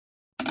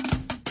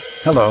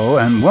Hello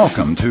and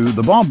welcome to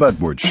the Bob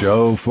Edwards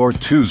Show for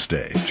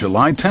Tuesday,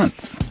 July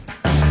 10th.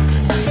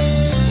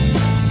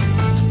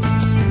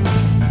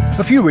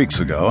 A few weeks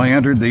ago, I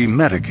entered the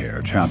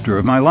Medicare chapter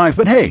of my life,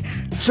 but hey,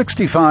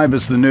 65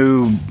 is the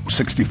new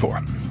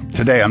 64.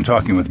 Today I'm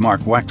talking with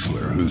Mark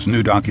Wexler, whose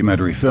new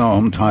documentary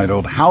film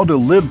titled How to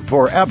Live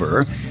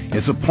Forever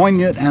is a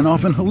poignant and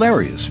often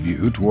hilarious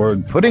view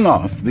toward putting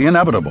off the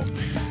inevitable.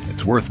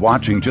 It's worth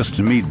watching just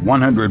to meet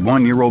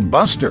 101-year-old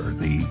Buster,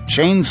 the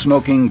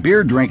chain-smoking,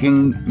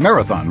 beer-drinking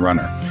marathon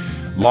runner.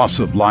 Loss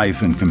of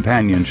life and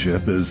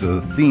companionship is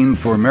a theme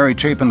for Mary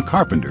Chapin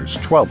Carpenter's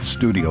 12th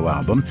studio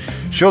album.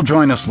 She'll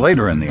join us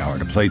later in the hour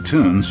to play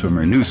tunes from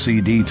her new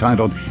CD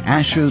titled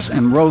Ashes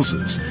and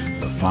Roses.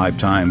 The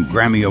 5-time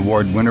Grammy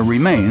Award winner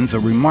remains a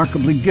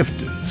remarkably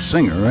gifted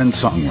singer and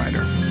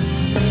songwriter.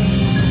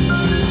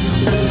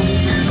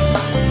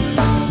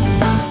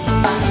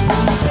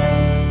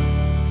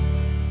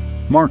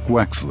 Mark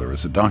Wexler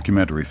is a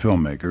documentary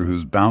filmmaker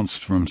who's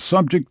bounced from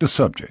subject to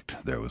subject.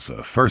 There was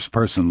a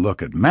first-person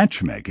look at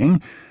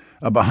matchmaking,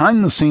 a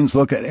behind-the-scenes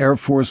look at Air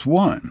Force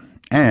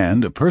One,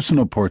 and a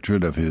personal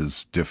portrait of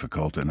his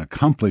difficult and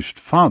accomplished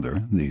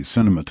father, the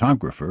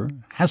cinematographer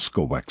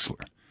Haskell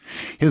Wexler.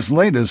 His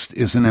latest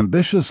is an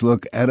ambitious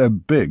look at a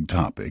big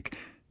topic,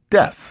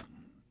 death.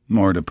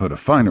 More to put a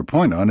finer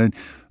point on it,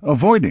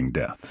 avoiding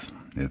death.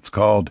 It's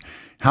called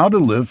How to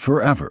Live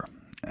Forever,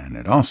 and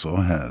it also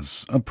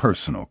has a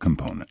personal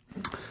component.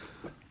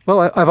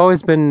 Well, I've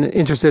always been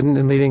interested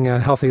in leading a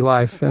healthy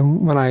life,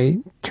 and when I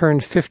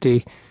turned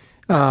 50,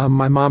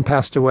 my mom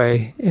passed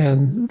away,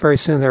 and very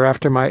soon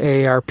thereafter my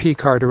AARP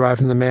card arrived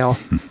in the mail.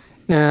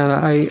 And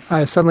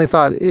I suddenly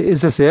thought,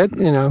 is this it?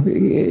 You know,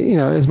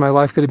 is my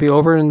life going to be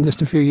over in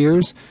just a few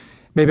years?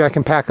 Maybe I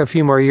can pack a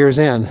few more years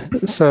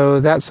in. So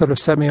that sort of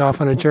set me off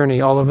on a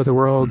journey all over the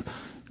world,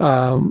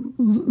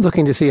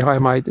 looking to see how I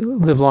might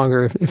live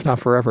longer, if not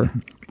forever.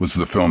 Was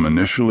the film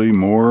initially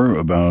more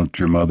about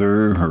your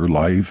mother, her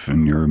life,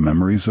 and your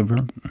memories of her?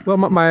 Well,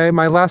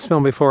 my last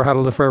film before How to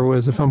Live Forever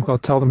was a film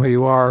called Tell Them Who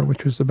You Are,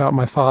 which was about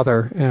my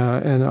father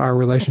and our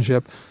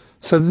relationship.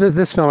 So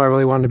this film I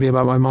really wanted to be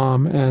about my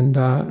mom, and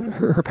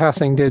her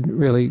passing did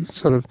really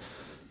sort of,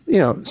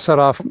 set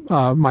off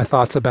my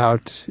thoughts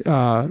about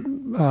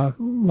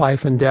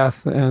life and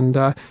death. And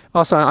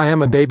also, I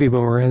am a baby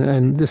boomer,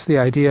 and the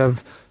idea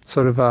of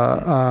sort of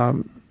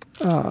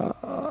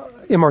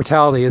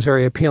immortality is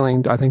very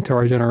appealing, I think, to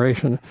our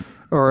generation,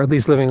 or at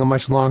least living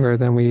much longer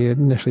than we had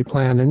initially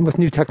planned. And with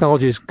new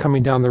technologies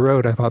coming down the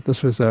road, I thought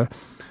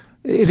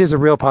it is a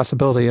real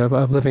possibility of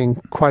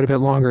living quite a bit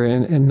longer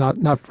and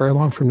not very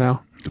long from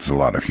now. There's a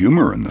lot of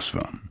humor in this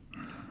film.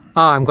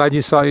 I'm glad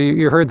you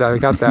heard that. I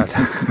got that.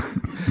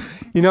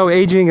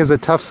 Aging is a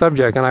tough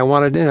subject, and I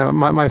wanted,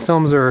 my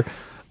films are,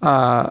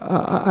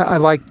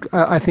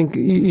 I think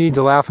you need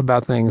to laugh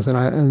about things,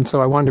 and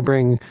so I wanted to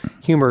bring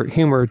humor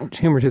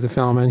to the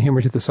film and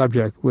humor to the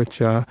subject,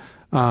 which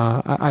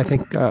I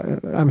think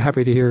I'm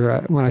happy to hear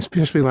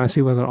especially when I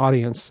see with an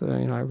audience.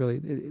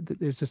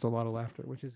 There's just a lot of laughter, which is